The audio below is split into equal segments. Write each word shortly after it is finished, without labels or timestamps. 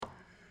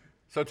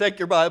So take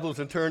your Bibles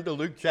and turn to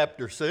Luke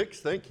chapter 6.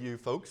 Thank you,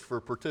 folks, for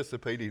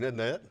participating in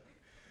that.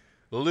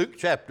 Luke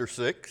chapter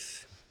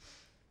 6.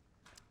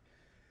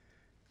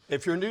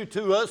 If you're new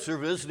to us or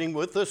visiting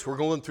with us, we're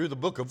going through the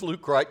book of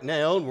Luke right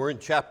now, and we're in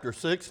chapter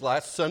 6.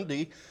 Last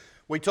Sunday,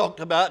 we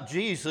talked about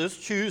Jesus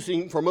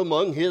choosing from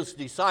among his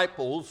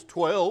disciples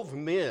 12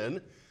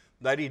 men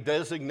that he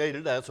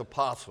designated as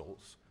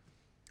apostles.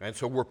 And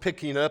so we're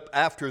picking up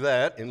after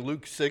that in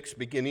Luke 6,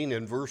 beginning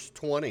in verse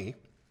 20.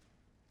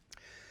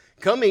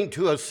 Coming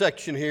to a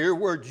section here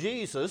where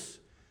Jesus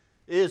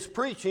is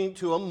preaching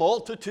to a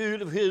multitude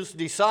of his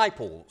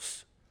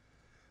disciples.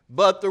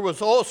 But there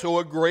was also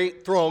a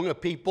great throng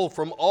of people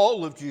from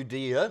all of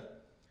Judea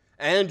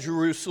and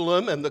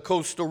Jerusalem and the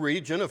coastal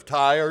region of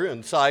Tyre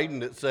and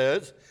Sidon, it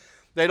says.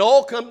 They'd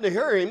all come to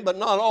hear him, but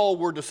not all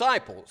were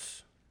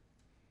disciples.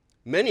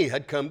 Many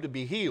had come to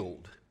be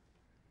healed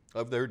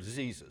of their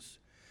diseases.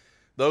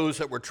 Those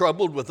that were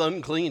troubled with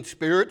unclean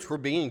spirits were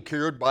being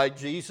cured by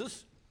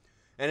Jesus.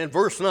 And in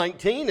verse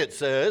 19 it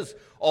says,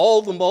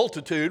 all the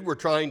multitude were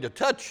trying to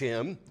touch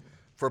him,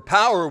 for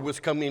power was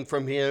coming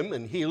from him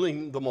and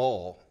healing them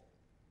all.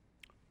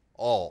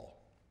 All.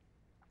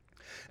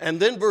 And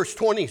then verse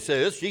 20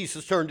 says,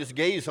 Jesus turned his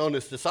gaze on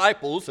his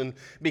disciples and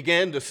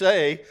began to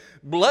say,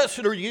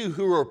 blessed are you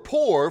who are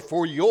poor,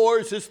 for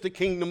yours is the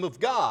kingdom of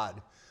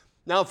God.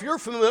 Now, if you're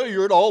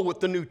familiar at all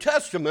with the New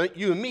Testament,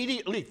 you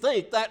immediately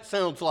think that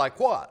sounds like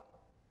what?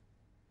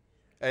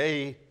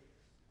 A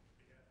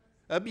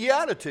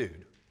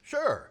beatitude.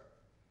 Sure.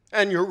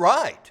 And you're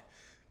right,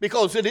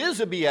 because it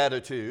is a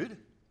beatitude,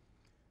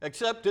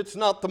 except it's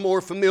not the more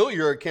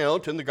familiar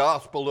account in the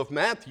Gospel of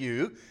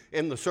Matthew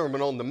in the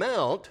Sermon on the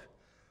Mount,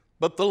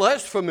 but the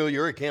less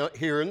familiar account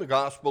here in the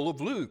Gospel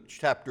of Luke,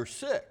 chapter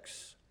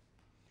 6.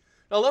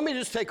 Now, let me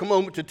just take a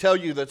moment to tell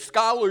you that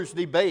scholars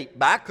debate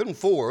back and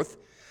forth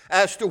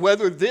as to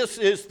whether this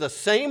is the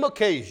same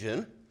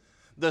occasion,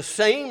 the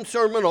same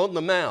Sermon on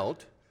the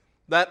Mount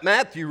that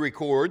Matthew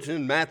records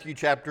in Matthew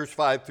chapters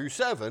 5 through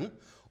 7,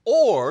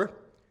 or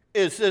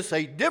is this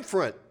a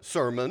different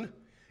sermon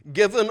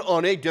given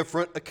on a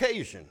different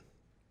occasion?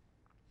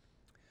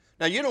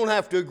 Now, you don't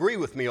have to agree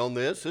with me on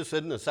this. This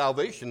isn't a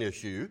salvation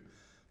issue,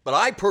 but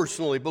I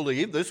personally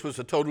believe this was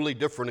a totally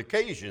different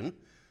occasion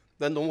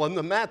than the one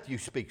that Matthew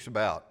speaks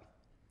about.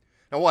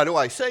 Now, why do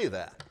I say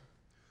that?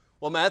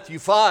 Well, Matthew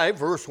 5,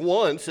 verse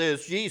 1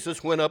 says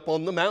Jesus went up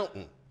on the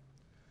mountain,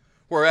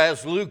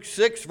 whereas Luke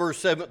 6, verse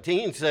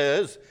 17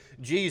 says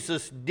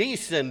Jesus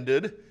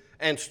descended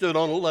and stood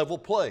on a level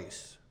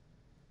place.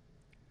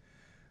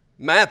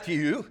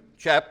 Matthew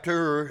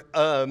chapter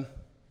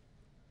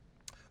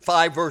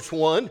 5, verse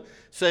 1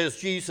 says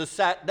Jesus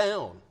sat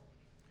down,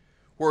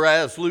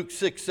 whereas Luke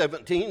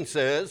 6:17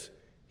 says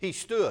he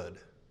stood.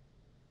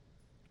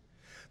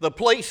 The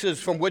places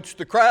from which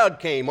the crowd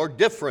came are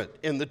different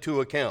in the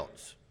two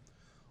accounts.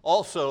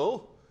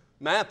 Also,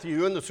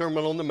 Matthew in the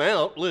Sermon on the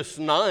Mount lists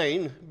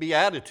 9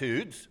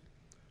 beatitudes.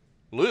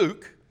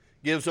 Luke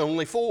gives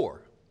only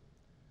 4,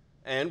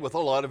 and with a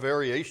lot of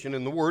variation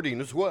in the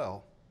wording as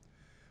well.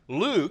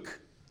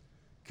 Luke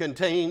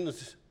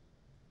includes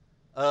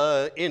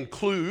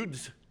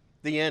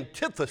the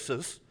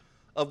antithesis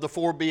of the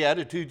 4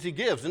 beatitudes he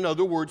gives. In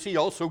other words, he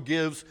also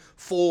gives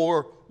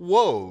 4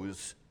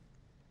 woes.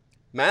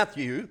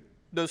 Matthew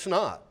does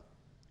not.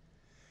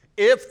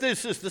 If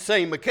this is the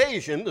same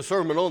occasion, the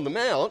Sermon on the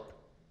Mount,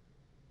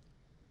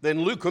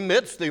 then Luke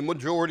omits the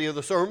majority of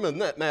the sermon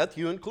that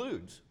Matthew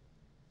includes.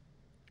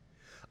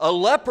 A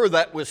leper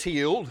that was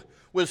healed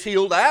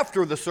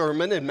after the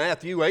sermon in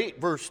Matthew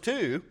 8, verse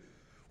 2,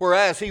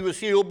 whereas he was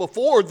healed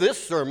before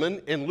this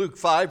sermon in Luke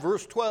 5,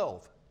 verse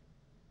 12.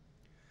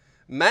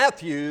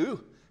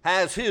 Matthew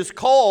has his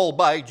call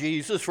by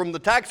Jesus from the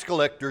tax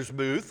collector's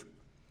booth.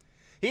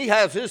 He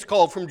has his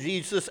call from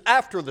Jesus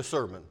after the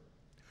sermon.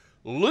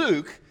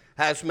 Luke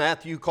has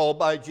Matthew called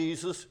by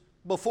Jesus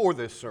before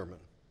this sermon.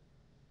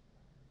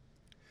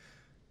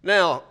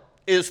 Now,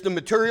 is the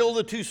material of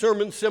the 2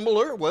 sermons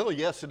similar? Well,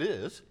 yes, it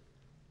is.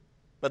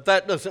 But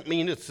that doesn't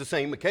mean it's the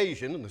same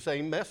occasion and the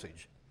same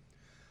message.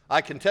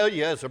 I can tell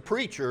you as a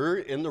preacher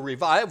in the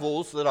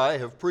revivals that I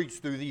have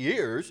preached through the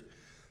years,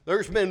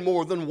 there's been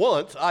more than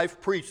once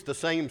I've preached the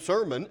same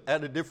sermon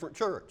at a different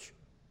church.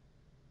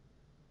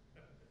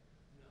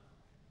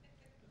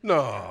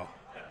 No.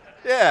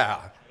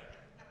 Yeah.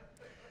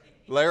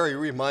 Larry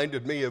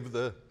reminded me of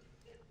the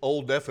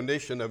old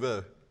definition of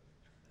a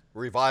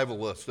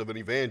revivalist, of an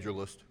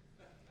evangelist.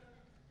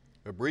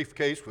 A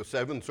briefcase with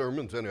 7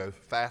 sermons and a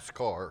fast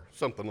car,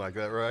 something like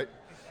that, right?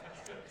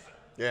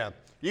 Yeah.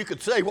 You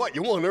could say what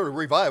you want at a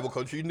revival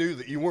because you knew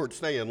that you weren't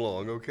staying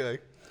long, okay?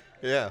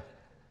 Yeah.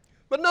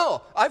 But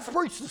no, I've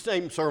preached the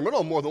same sermon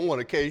on more than one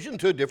occasion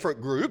to a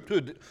different group,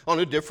 on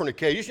a different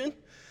occasion.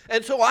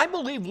 And so I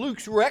believe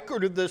Luke's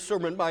record of this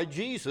sermon by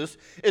Jesus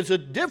is a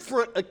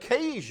different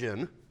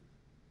occasion,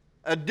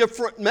 a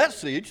different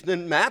message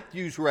than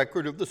Matthew's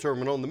record of the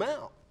Sermon on the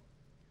Mount.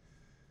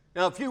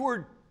 Now, if you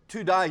were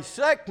to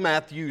dissect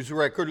Matthew's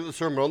record of the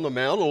Sermon on the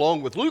Mount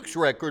along with Luke's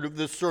record of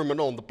this Sermon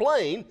on the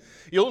Plain,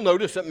 you'll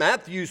notice that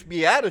Matthew's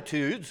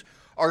Beatitudes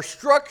are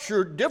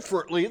structured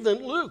differently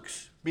than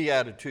Luke's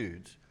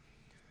Beatitudes.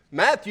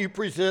 Matthew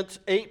presents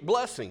 8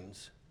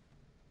 blessings.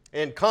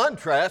 In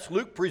contrast,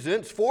 Luke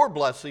presents 4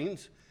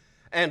 blessings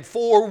and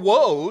 4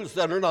 woes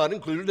that are not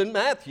included in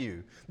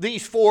Matthew.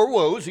 These 4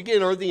 woes,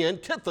 again, are the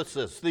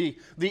antithesis,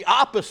 the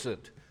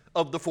opposite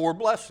of the 4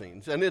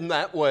 blessings. And in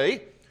that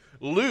way,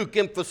 Luke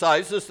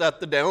emphasizes that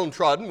the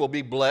downtrodden will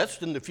be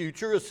blessed in the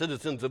future as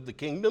citizens of the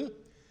kingdom.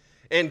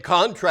 In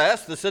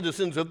contrast, the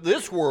citizens of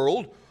this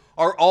world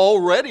are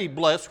already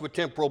blessed with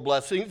temporal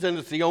blessings, and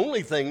it's the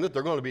only thing that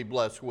they're going to be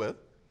blessed with.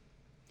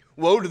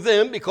 Woe to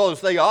them because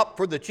they opt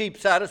for the cheap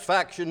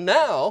satisfaction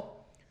now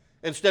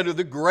instead of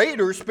the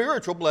greater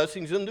spiritual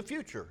blessings in the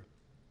future.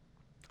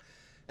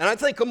 And I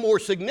think a more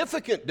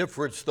significant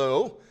difference,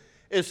 though,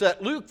 is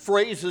that Luke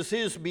phrases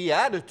his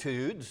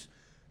Beatitudes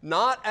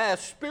not as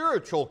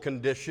spiritual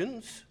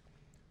conditions,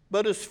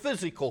 but as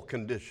physical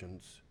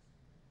conditions.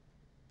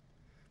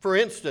 For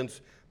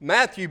instance,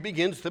 Matthew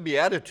begins the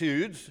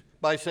Beatitudes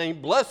by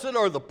saying, "Blessed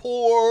are the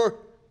poor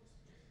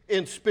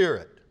in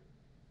spirit."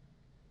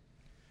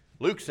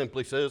 Luke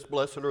simply says,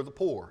 "Blessed are the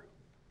poor."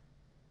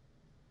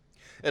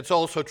 It's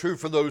also true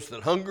for those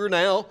that hunger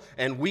now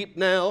and weep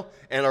now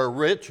and are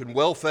rich and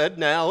well-fed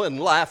now and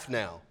laugh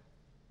now.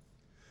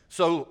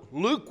 So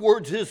Luke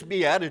words his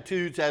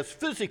Beatitudes as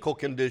physical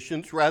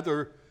conditions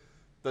rather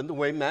than the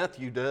way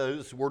Matthew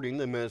does, wording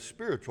them as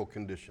spiritual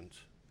conditions.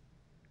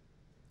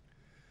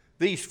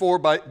 These 4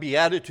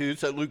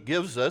 Beatitudes that Luke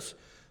gives us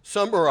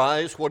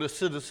summarize what a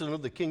citizen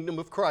of the kingdom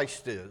of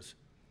Christ is.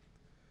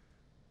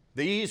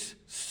 These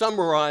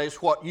summarize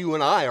what you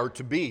and I are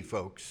to be,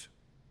 folks.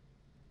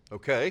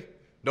 Okay?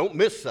 Don't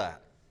miss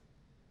that.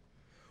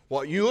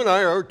 What you and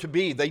I are to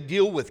be, they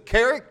deal with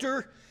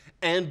character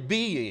and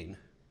being.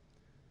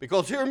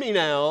 Because hear me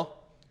now,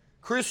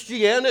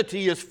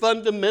 Christianity is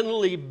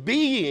fundamentally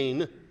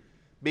being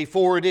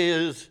before it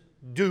is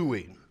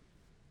doing.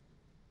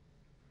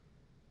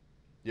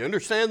 You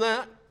understand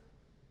that?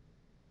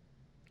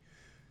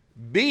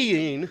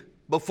 Being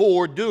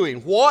before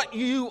doing. What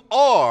you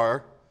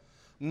are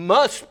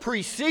must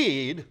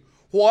precede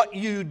what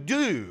you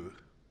do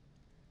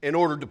in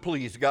order to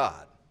please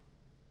God.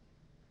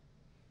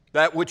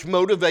 That which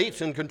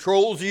motivates and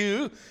controls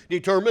you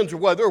determines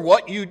whether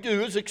what you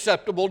do is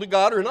acceptable to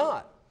God or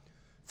not.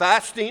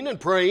 Fasting and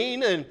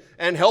praying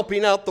and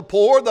helping out the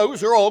poor,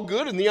 those are all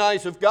good in the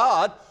eyes of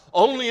God,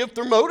 only if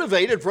they're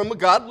motivated from a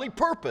godly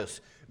purpose.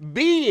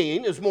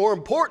 Being is more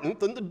important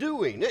than the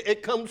doing.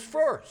 It comes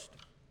first.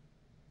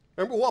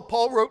 Remember what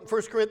Paul wrote in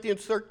 1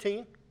 Corinthians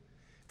 13?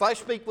 If I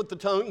speak with the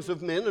tongues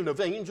of men and of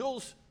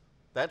angels,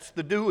 that's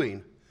the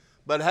doing.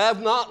 But have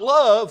not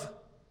love,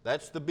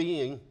 that's the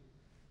being.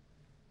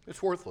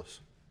 It's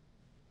worthless.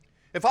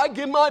 If I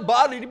give my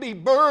body to be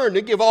burned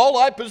and give all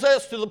I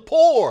possess to the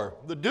poor,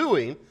 the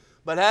doing,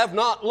 but have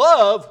not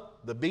love,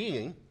 the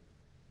being,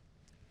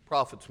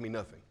 profits me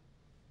nothing.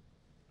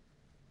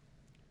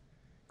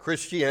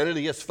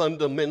 Christianity is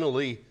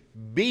fundamentally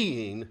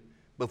being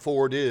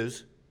before it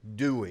is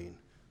doing.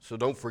 So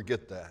don't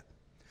forget that.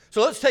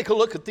 So let's take a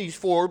look at these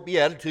 4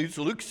 Beatitudes,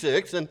 Luke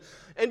 6, and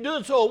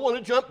doing so I want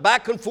to jump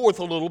back and forth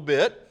a little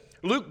bit.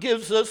 Luke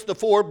gives us the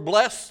 4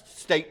 blessed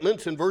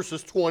statements in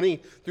verses 20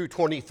 through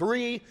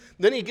 23.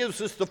 Then he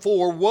gives us the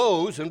 4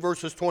 woes in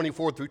verses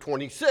 24 through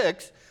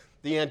 26,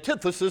 the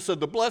antithesis of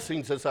the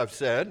blessings, as I've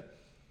said.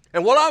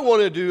 And what I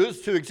want to do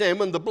is to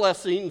examine the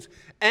blessings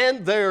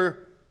and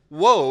their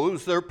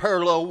woes, their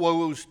parallel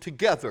woes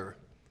together.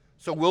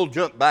 So we'll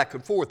jump back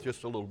and forth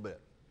just a little bit.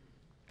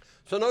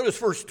 So notice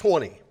verse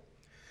 20.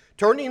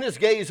 Turning his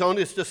gaze on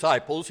his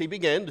disciples, he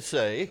began to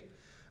say,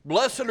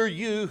 "Blessed are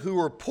you who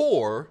are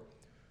poor,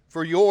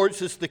 for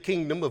yours is the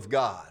kingdom of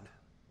God."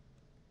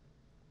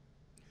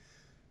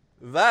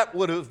 That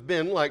would have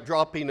been like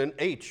dropping an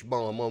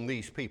H-bomb on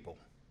these people.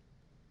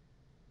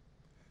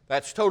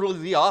 That's totally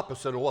the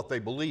opposite of what they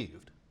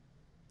believed.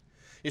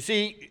 You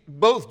see,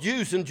 both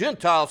Jews and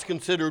Gentiles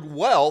considered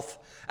wealth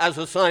as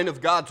a sign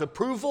of God's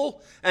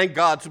approval and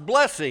God's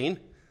blessing,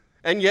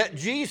 and yet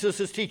Jesus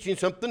is teaching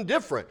something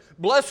different.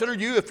 Blessed are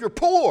you if you're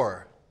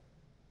poor,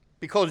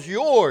 because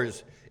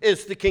yours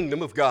is the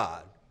kingdom of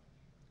God.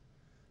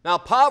 Now,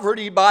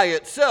 poverty by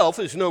itself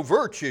is no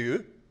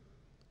virtue,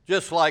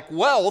 just like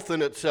wealth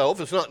in itself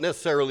is not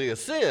necessarily a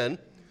sin,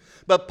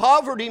 but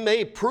poverty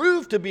may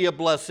prove to be a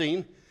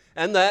blessing,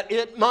 and that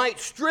it might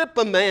strip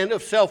a man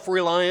of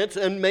self-reliance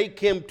and make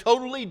him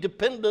totally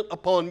dependent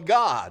upon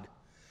God.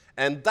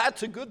 And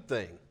that's a good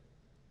thing.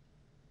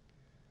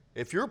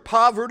 If your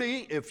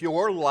poverty, if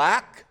your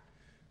lack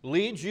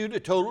leads you to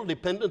total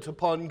dependence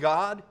upon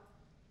God,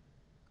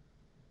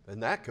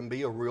 then that can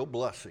be a real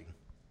blessing.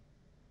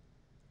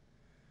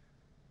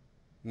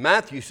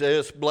 Matthew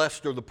says,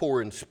 "Blessed are the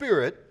poor in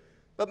spirit,"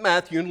 but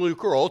Matthew and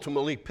Luke are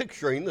ultimately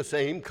picturing the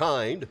same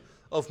kind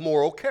of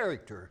moral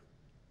character.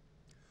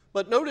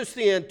 But notice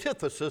the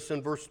antithesis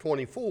in verse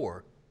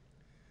 24,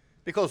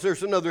 because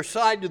there's another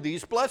side to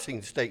these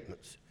blessing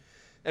statements.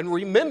 And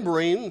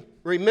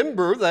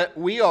remember that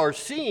we are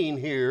seeing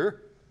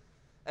here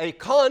a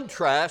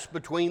contrast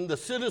between the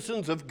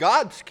citizens of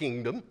God's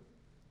kingdom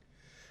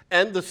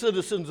and the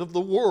citizens of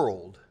the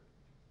world.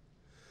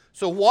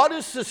 So what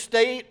is the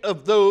state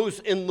of those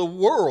in the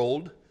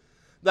world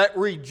that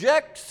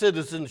reject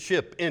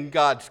citizenship in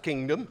God's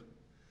kingdom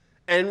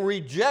and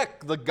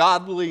reject the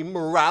godly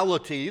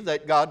morality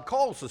that God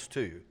calls us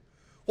to?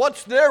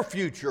 What's their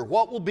future?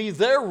 What will be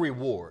their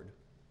reward?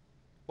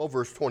 Well,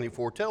 verse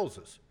 24 tells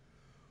us,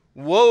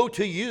 "Woe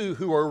to you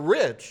who are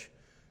rich,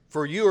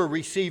 for you are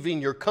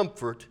receiving your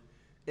comfort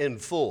in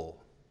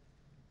full."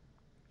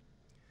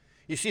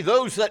 You see,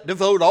 those that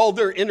devote all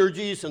their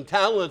energies and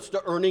talents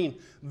to earning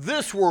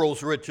this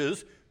world's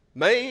riches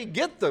may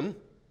get them,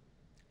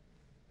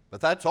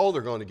 but that's all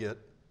they're going to get.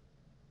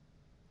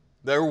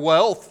 Their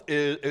wealth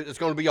is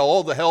going to be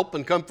all the help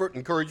and comfort and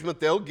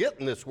encouragement they'll get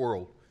in this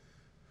world.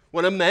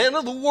 When a man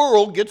of the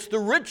world gets the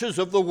riches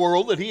of the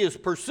world that he has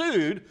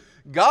pursued,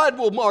 God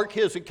will mark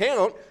his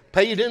account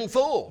paid in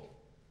full.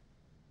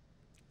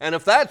 And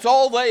if that's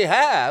all they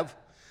have,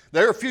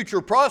 their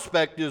future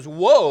prospect is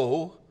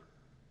woe,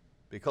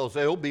 because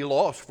they'll be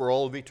lost for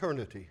all of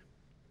eternity.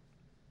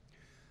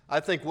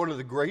 I think one of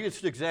the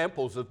greatest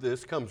examples of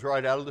this comes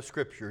right out of the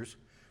Scriptures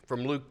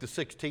from Luke, the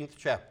 16th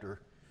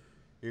chapter.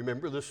 You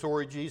remember the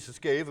story Jesus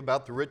gave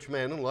about the rich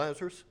man and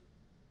Lazarus?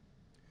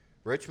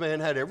 Rich man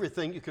had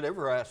everything you could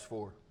ever ask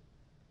for.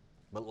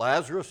 But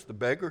Lazarus, the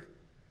beggar,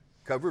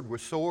 covered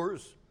with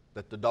sores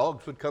that the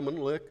dogs would come and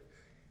lick,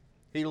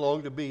 he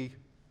longed to be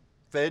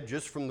fed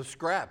just from the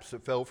scraps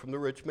that fell from the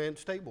rich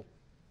man's table.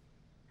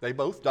 They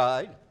both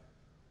died.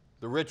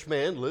 The rich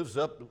man lives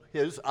up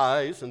his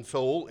eyes and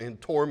soul in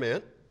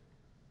torment.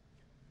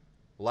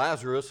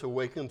 Lazarus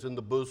awakens in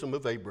the bosom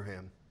of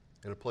Abraham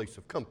in a place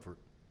of comfort,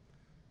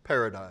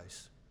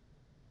 paradise.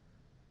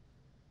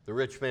 The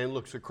rich man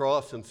looks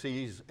across and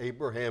sees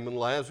Abraham and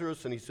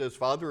Lazarus, and he says,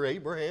 "Father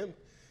Abraham,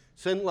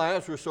 send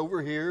Lazarus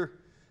over here,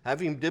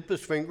 have him dip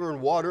his finger in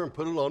water and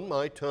put it on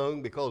my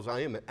tongue, because I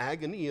am in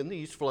agony in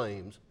these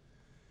flames."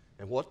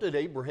 And what did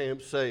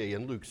Abraham say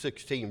in Luke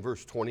 16,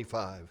 verse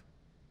 25?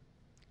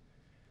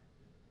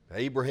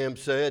 Abraham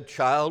said,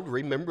 "Child,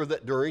 remember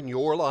that during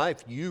your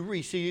life you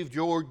received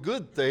your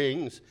good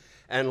things,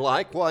 and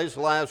likewise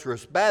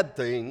Lazarus bad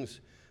things,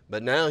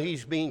 but now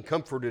he's being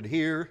comforted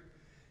here,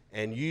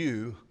 and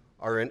you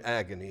are in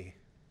agony."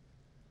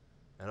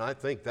 And I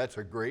think that's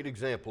a great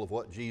example of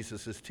what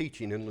Jesus is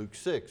teaching in Luke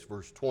 6,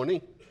 verse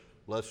 20,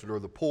 "Blessed are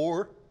the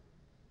poor,"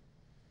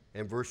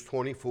 and verse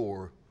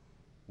 24,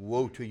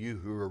 "Woe to you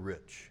who are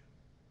rich."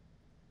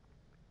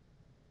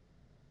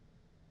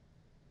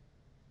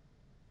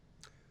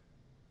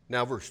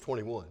 Now verse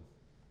 21,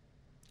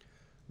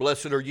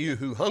 "Blessed are you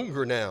who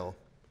hunger now,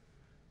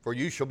 for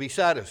you shall be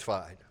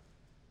satisfied."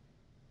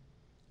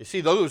 You see,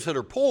 those that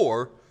are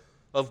poor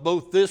of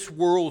both this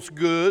world's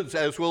goods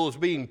as well as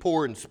being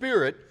poor in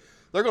spirit,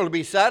 they're going to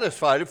be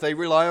satisfied if they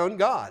rely on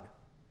God.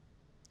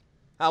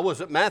 How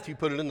was it Matthew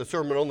put it in the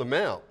Sermon on the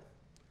Mount?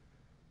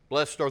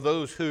 "Blessed are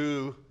those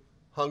who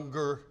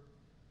hunger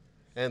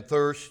and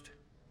thirst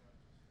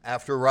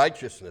after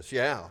righteousness."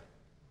 Yeah.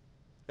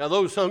 Now,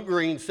 those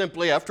hungering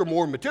simply after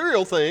more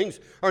material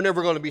things are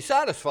never going to be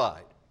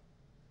satisfied.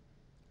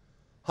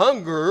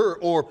 Hunger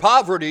or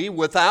poverty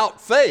without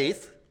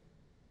faith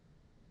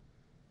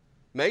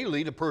may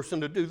lead a person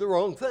to do the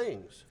wrong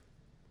things.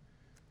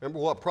 Remember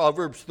what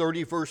Proverbs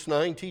 30, verse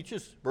 9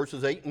 teaches,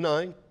 verses 8 and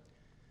 9?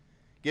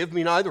 "Give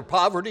me neither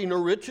poverty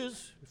nor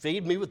riches.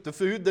 Feed me with the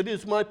food that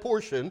is my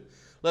portion,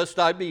 lest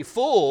I be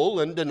full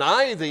and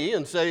deny thee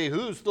and say,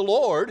 'Who's the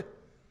Lord?'"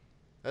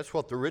 That's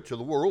what the rich of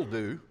the world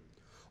do.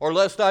 "Or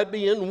lest I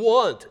be in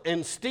want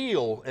and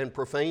steal and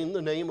profane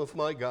the name of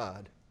my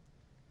God."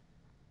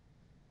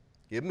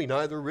 Give me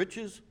neither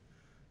riches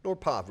nor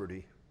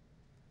poverty.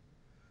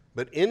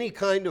 But any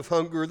kind of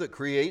hunger that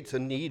creates a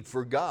need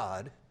for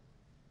God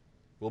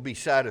will be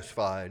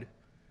satisfied,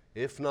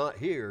 if not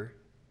here,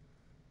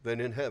 then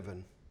in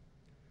heaven.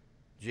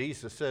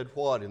 Jesus said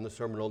what in the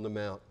Sermon on the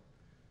Mount?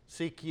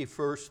 "Seek ye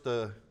first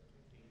the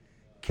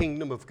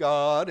kingdom of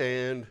God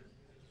and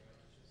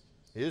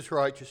His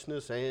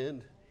righteousness,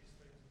 and..."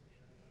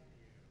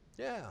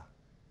 Yeah,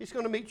 He's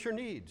going to meet your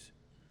needs.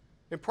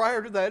 And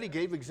prior to that, He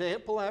gave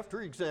example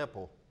after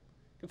example.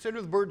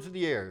 Consider the birds of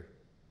the air.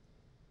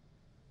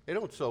 They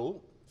don't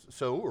sow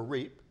or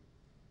reap,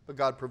 but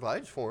God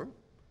provides for them.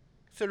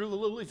 Consider the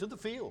lilies of the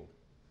field.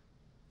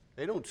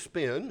 They don't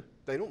spin,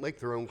 they don't make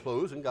their own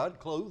clothes, and God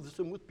clothes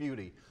them with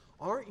beauty.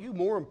 Aren't you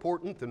more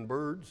important than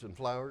birds and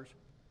flowers?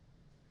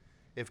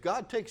 If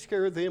God takes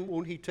care of them,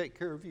 won't He take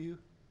care of you?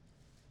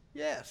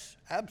 Yes,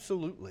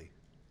 absolutely.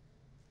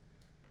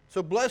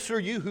 So blessed are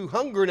you who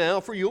hunger now,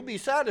 for you'll be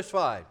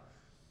satisfied.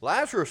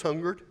 Lazarus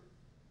hungered,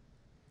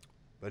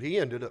 but he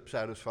ended up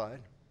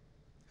satisfied.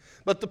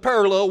 But the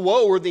parallel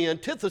woe, or the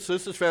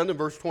antithesis, is found in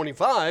verse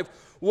 25.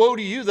 "Woe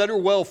to you that are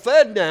well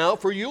fed now,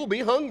 for you'll be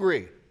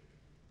hungry."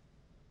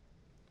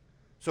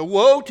 So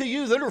woe to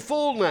you that are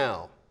full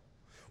now.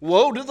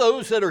 Woe to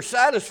those that are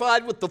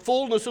satisfied with the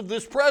fullness of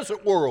this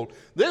present world.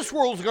 This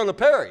world's going to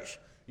perish.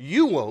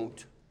 You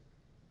won't.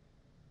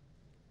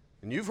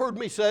 And you've heard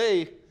me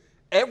say,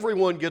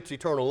 everyone gets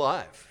eternal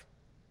life.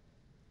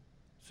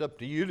 It's up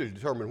to you to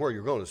determine where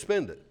you're going to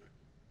spend it.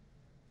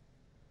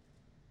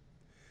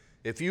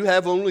 If you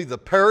have only the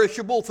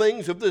perishable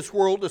things of this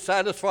world to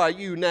satisfy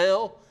you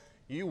now,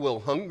 you will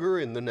hunger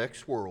in the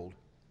next world,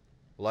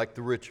 like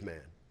the rich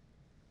man.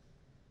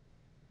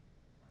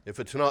 If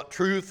it's not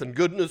truth and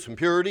goodness and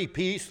purity,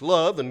 peace,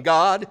 love, and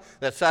God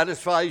that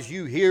satisfies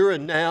you here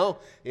and now,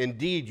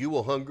 indeed you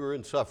will hunger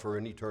and suffer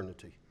in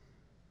eternity.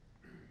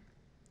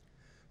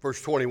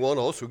 Verse 21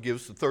 also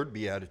gives the third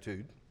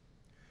beatitude.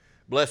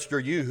 Blessed are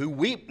you who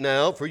weep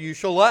now, for you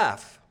shall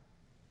laugh.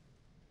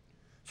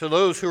 So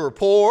those who are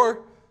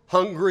poor,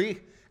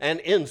 hungry, and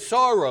in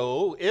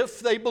sorrow, if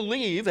they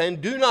believe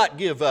and do not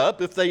give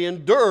up, if they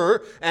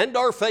endure and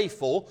are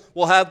faithful,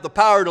 will have the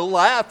power to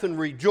laugh and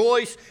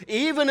rejoice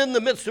even in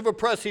the midst of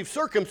oppressive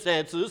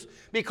circumstances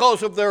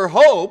because of their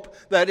hope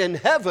that in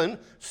heaven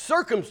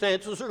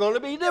circumstances are going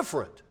to be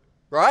different.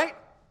 Right?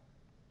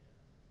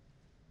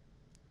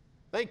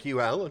 Thank you,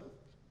 Alan.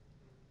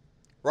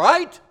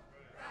 Right?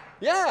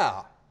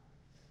 Yeah.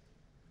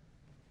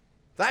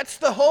 That's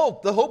the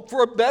hope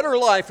for a better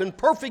life and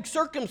perfect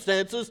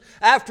circumstances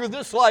after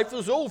this life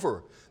is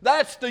over.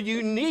 That's the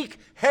unique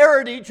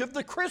heritage of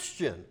the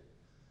Christian.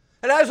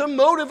 It has a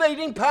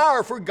motivating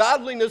power for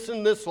godliness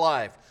in this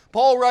life.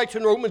 Paul writes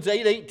in Romans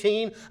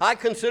 8:18, I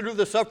consider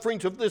the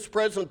sufferings of this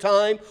present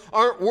time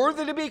aren't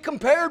worthy to be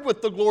compared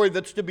with the glory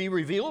that's to be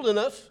revealed in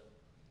us.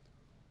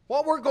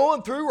 What we're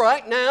going through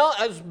right now,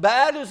 as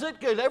bad as it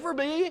could ever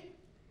be,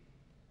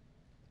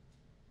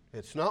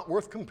 it's not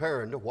worth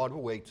comparing to what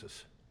awaits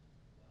us.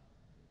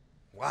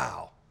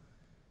 Wow.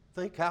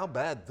 Think how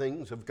bad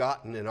things have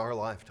gotten in our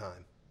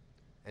lifetime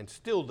and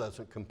still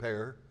doesn't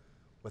compare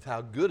with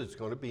how good it's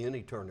going to be in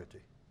eternity.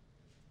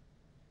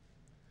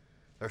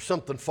 There's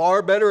something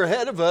far better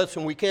ahead of us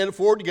and we can't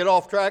afford to get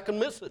off track and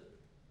miss it.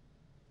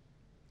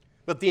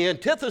 But the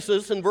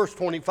antithesis in verse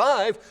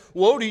 25,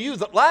 woe to you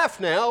that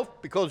laugh now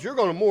because you're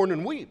going to mourn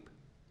and weep.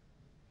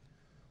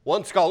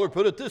 One scholar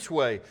put it this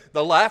way,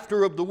 the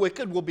laughter of the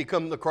wicked will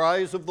become the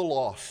cries of the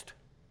lost.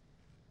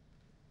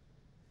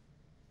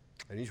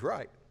 And he's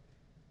right.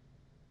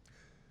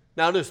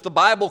 Now, does the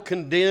Bible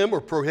condemn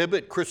or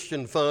prohibit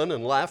Christian fun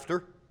and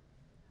laughter?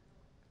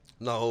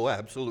 No,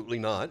 absolutely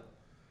not.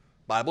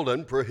 The Bible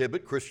doesn't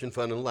prohibit Christian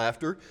fun and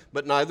laughter,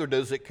 but neither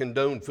does it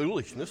condone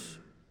foolishness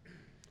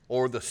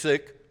or the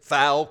sick,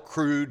 foul,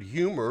 crude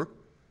humor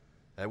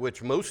at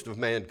which most of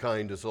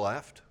mankind has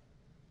laughed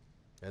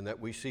and that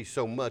we see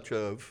so much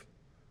of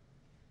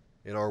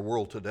in our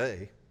world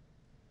today.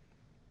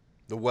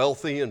 The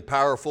wealthy and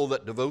powerful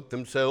that devote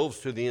themselves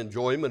to the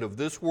enjoyment of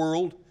this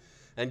world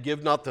and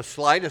give not the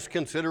slightest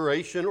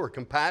consideration or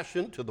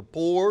compassion to the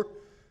poor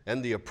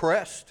and the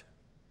oppressed,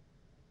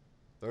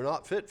 they're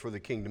not fit for the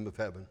kingdom of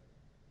heaven.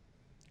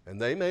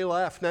 And they may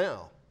laugh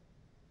now,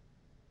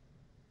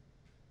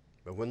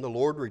 but when the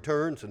Lord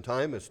returns and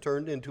time is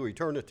turned into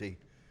eternity,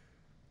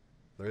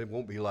 they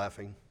won't be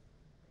laughing.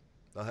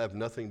 They'll have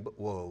nothing but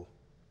woe,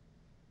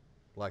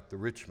 like the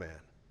rich man.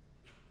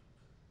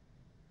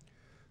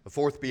 The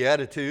fourth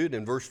beatitude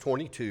in verse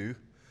 22,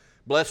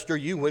 blessed are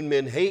you when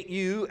men hate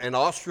you and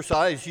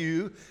ostracize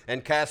you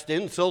and cast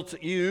insults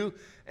at you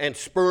and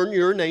spurn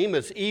your name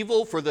as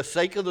evil for the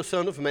sake of the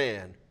Son of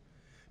Man.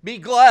 Be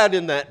glad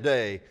in that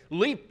day,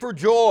 leap for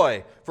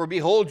joy, for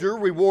behold, your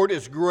reward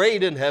is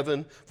great in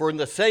heaven, for in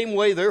the same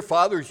way their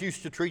fathers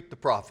used to treat the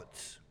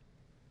prophets.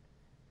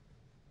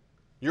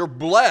 You're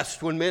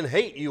blessed when men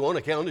hate you on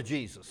account of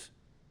Jesus.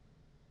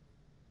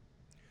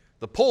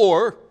 The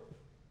poor,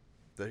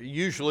 they're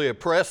usually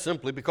oppressed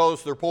simply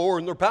because they're poor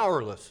and they're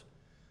powerless.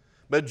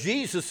 But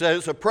Jesus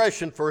says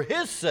oppression for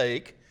His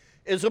sake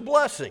is a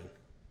blessing.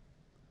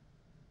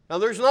 Now,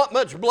 there's not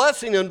much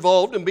blessing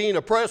involved in being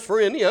oppressed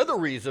for any other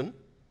reason.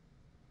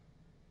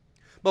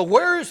 But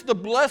where is the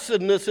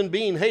blessedness in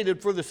being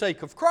hated for the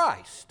sake of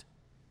Christ?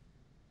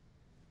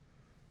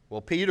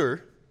 Well,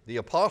 Peter, the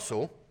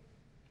apostle,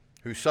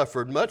 who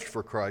suffered much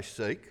for Christ's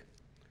sake,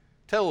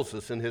 tells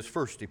us in his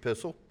first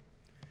epistle,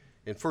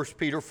 in 1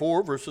 Peter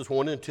 4, verses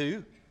 1 and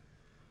 2,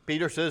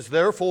 Peter says,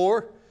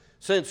 therefore,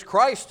 since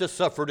Christ has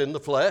suffered in the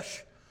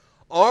flesh,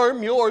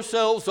 arm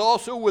yourselves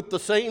also with the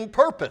same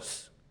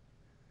purpose,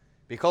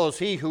 because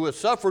he who has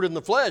suffered in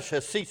the flesh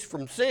has ceased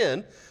from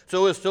sin,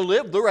 so as to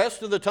live the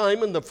rest of the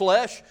time in the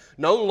flesh,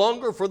 no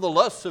longer for the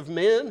lusts of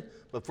men,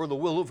 but for the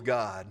will of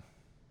God.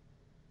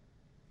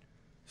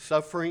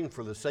 Suffering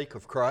for the sake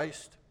of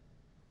Christ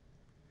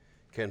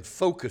can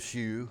focus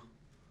you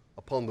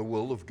upon the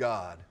will of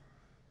God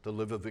to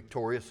live a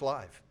victorious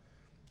life.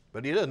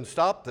 But he doesn't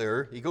stop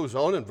there. He goes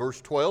on in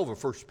verse 12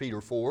 of 1 Peter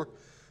 4.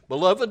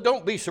 Beloved,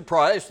 don't be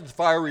surprised at the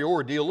fiery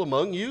ordeal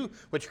among you,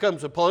 which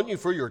comes upon you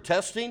for your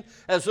testing,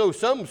 as though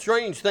some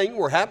strange thing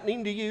were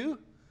happening to you.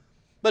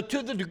 But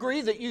to the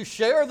degree that you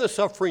share the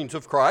sufferings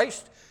of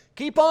Christ,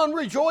 keep on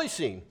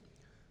rejoicing.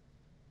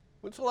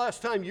 When's the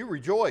last time you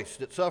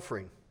rejoiced at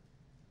suffering?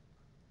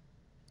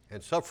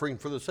 And suffering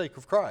for the sake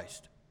of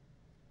Christ.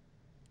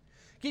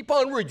 Keep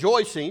on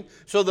rejoicing,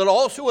 so that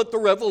also at the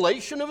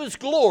revelation of his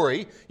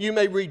glory you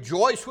may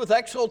rejoice with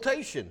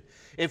exultation.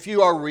 If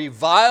you are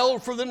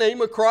reviled for the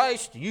name of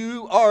Christ,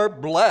 you are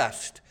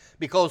blessed,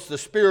 because the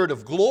Spirit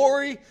of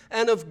glory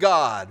and of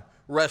God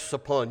rests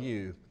upon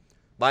you.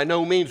 By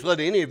no means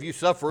let any of you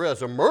suffer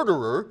as a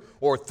murderer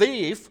or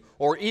thief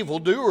or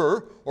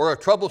evildoer or a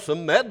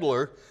troublesome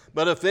meddler,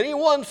 but if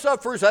anyone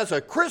suffers as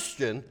a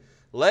Christian,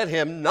 let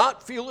him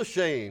not feel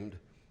ashamed,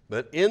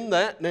 but in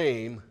that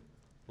name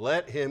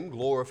let him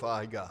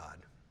glorify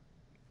God.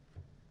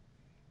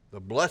 The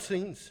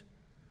blessings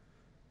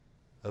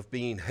of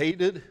being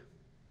hated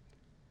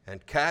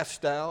and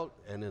cast out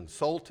and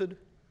insulted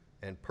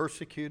and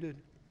persecuted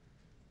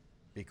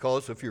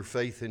because of your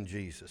faith in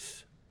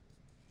Jesus.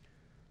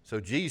 So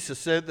Jesus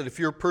said that if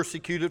you're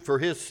persecuted for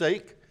his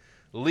sake,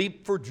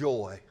 leap for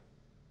joy.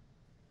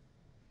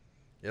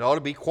 It ought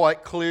to be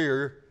quite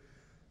clear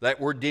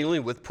that we're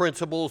dealing with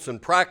principles and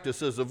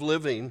practices of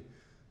living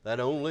that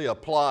only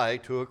apply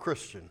to a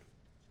Christian,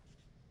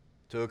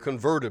 to a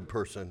converted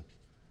person.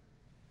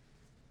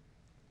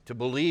 To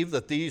believe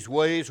that these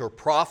ways are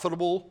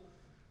profitable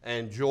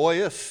and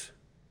joyous,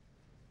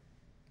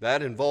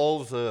 that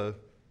involves a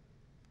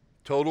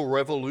total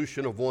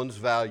revolution of one's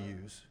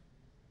values.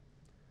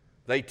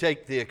 They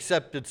take the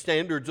accepted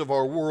standards of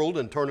our world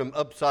and turn them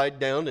upside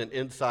down and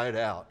inside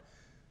out.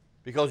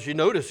 Because you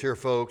notice here,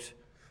 folks,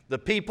 the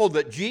people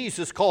that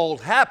Jesus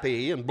called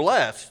happy and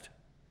blessed,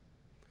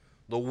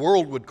 the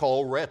world would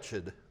call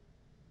wretched.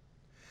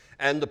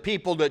 And the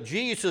people that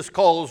Jesus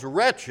calls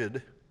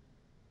wretched,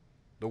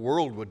 the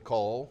world would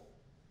call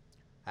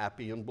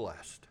happy and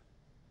blessed.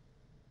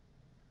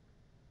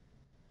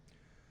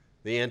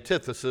 The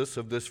antithesis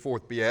of this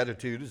fourth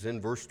beatitude is in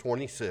verse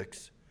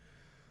 26.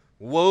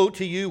 Woe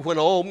to you when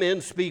all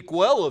men speak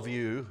well of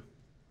you,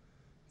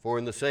 for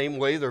in the same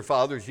way their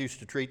fathers used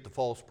to treat the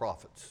false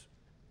prophets.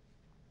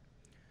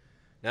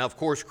 Now, of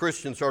course,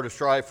 Christians are to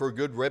strive for a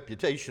good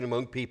reputation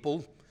among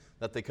people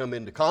that they come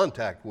into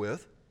contact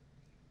with.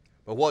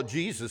 But what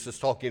Jesus is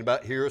talking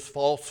about here is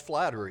false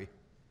flattery.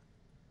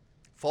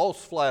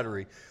 False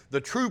flattery.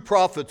 The true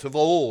prophets of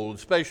old,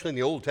 especially in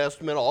the Old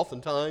Testament,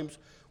 oftentimes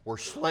were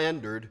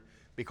slandered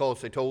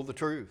because they told the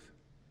truth.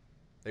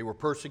 They were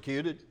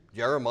persecuted.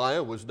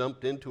 Jeremiah was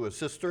dumped into a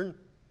cistern.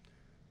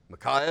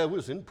 Micaiah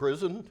was in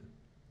prison.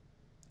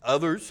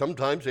 Others,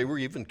 sometimes they were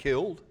even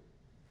killed.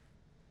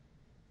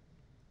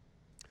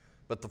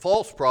 But the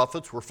false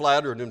prophets were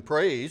flattered and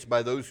praised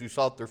by those who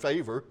sought their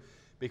favor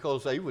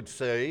because they would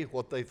say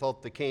what they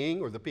thought the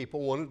king or the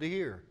people wanted to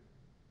hear.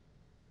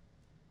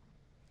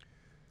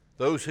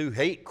 Those who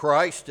hate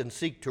Christ and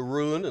seek to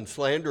ruin and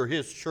slander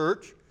his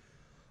church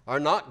are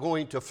not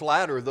going to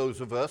flatter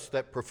those of us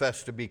that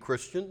profess to be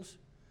Christians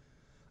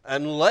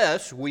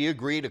unless we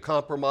agree to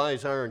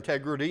compromise our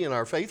integrity and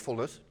our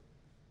faithfulness,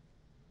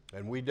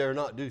 and we dare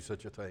not do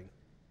such a thing.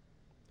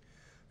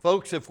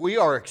 Folks, if we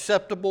are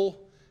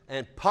acceptable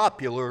and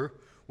popular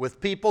with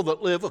people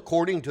that live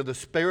according to the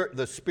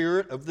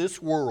spirit of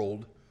this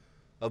world,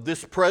 of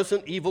this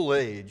present evil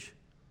age,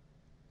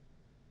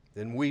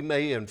 then we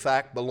may in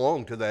fact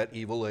belong to that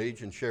evil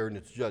age and share in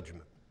its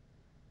judgment.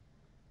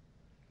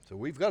 So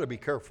we've got to be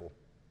careful,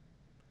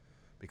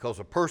 because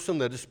a person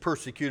that is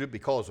persecuted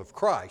because of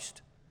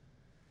Christ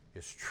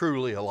is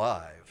truly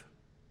alive.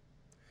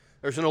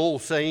 There's an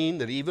old saying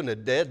that even a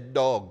dead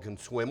dog can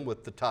swim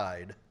with the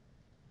tide.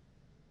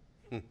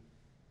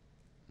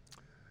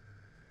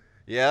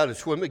 Yeah, to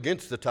swim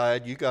against the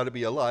tide, you got to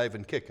be alive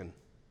and kicking.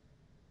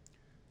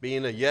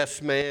 Being a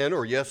yes man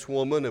or yes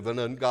woman of an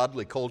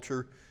ungodly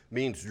culture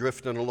means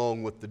drifting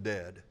along with the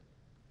dead.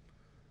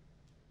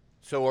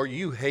 So are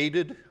you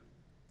hated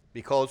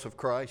because of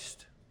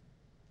Christ?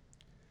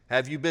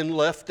 Have you been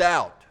left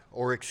out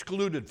or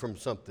excluded from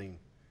something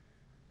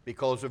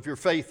because of your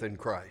faith in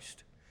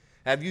Christ?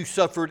 Have you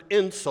suffered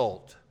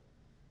insult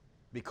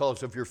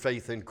because of your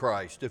faith in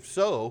Christ? If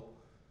so,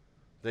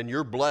 then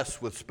you're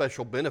blessed with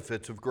special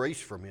benefits of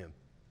grace from him.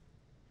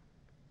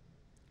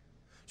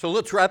 So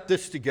let's wrap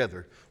this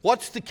together.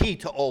 What's the key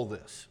to all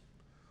this?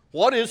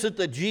 What is it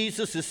that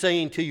Jesus is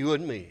saying to you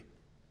and me?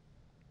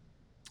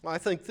 I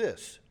think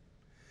this.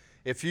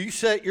 If you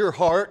set your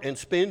heart and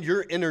spend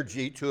your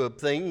energy to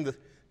obtain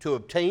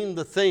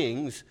the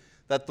things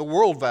that the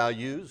world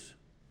values,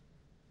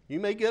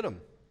 you may get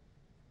them.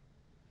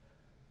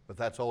 But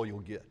that's all you'll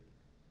get.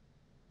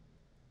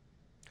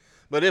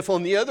 But if,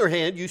 on the other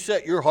hand, you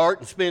set your heart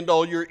and spend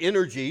all your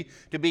energy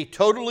to be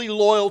totally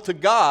loyal to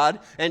God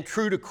and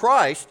true to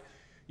Christ,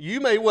 you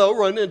may well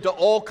run into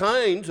all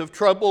kinds of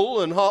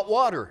trouble and hot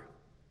water.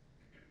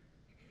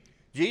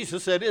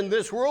 Jesus said, in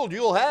this world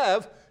you'll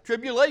have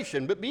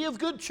tribulation, but be of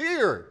good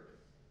cheer.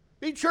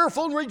 Be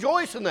cheerful and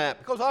rejoice in that,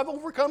 because I've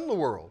overcome the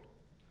world.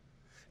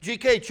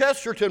 G.K.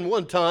 Chesterton,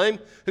 one time,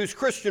 whose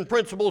Christian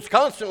principles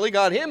constantly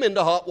got him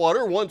into hot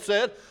water, once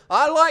said,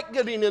 I like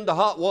getting into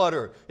hot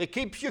water. It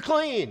keeps you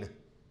clean.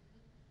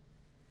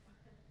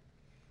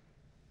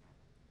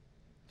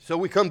 So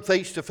we come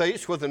face to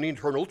face with an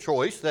eternal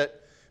choice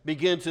that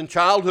begins in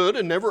childhood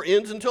and never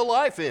ends until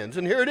life ends.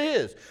 And here it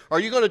is. Are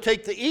you going to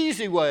take the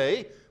easy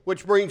way,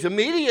 which brings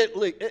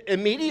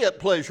immediate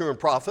pleasure and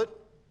profit?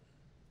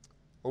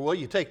 Or will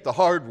you take the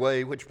hard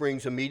way, which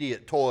brings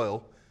immediate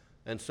toil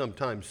and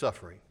sometimes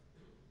suffering?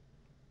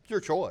 It's your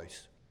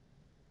choice.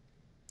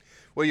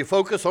 Will you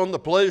focus on the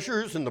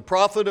pleasures and the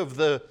profit of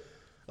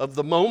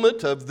the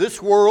moment of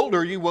this world, or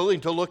are you willing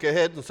to look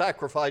ahead and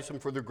sacrifice them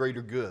for the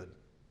greater good?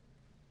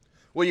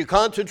 Will you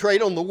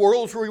concentrate on the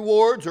world's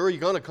rewards, or are you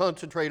going to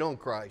concentrate on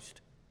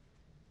Christ?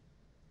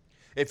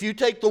 If you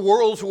take the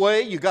world's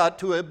way, you got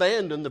to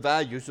abandon the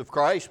values of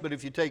Christ, but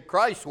if you take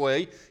Christ's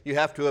way, you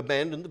have to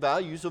abandon the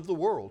values of the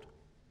world.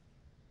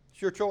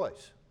 It's your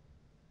choice.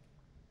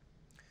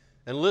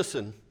 And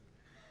listen,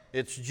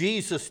 it's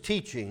Jesus'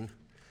 teaching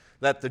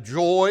that the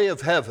joy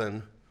of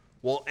heaven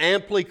will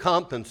amply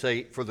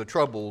compensate for the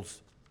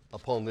troubles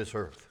upon this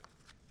earth.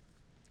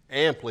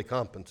 Amply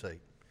compensate.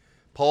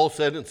 Paul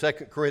said in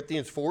 2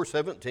 Corinthians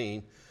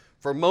 4:17,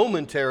 for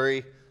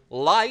momentary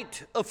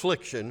light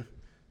affliction,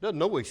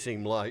 doesn't always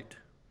seem light,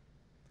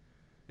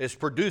 is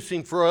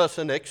producing for us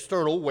an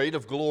external weight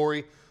of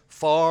glory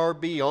far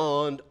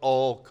beyond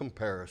all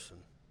comparison.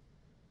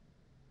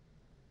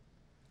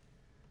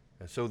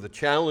 And so the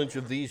challenge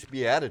of these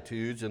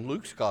Beatitudes in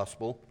Luke's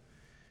Gospel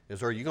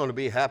is, are you going to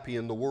be happy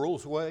in the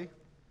world's way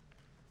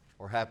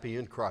or happy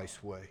in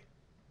Christ's way?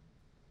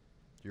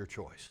 Your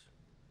choice.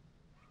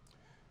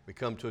 We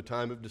come to a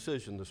time of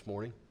decision this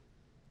morning.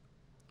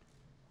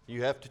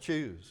 You have to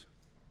choose.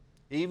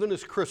 Even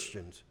as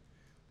Christians,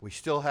 we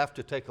still have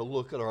to take a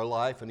look at our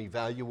life and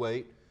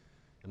evaluate,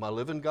 am I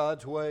living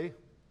God's way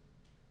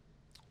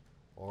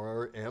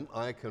or am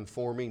I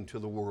conforming to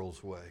the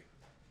world's way?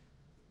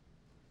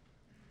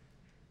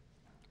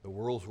 The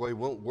world's way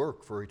won't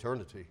work for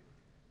eternity.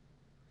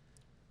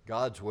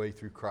 God's way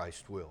through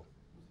Christ will.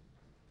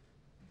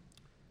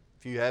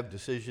 If you have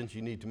decisions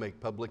you need to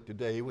make public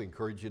today, we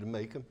encourage you to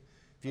make them.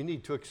 If you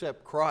need to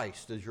accept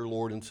Christ as your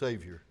Lord and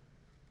Savior,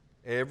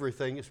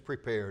 everything is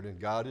prepared and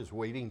God is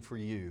waiting for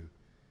you.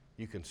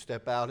 You can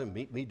step out and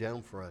meet me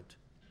down front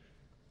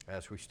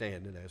as we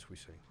stand and as we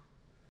sing.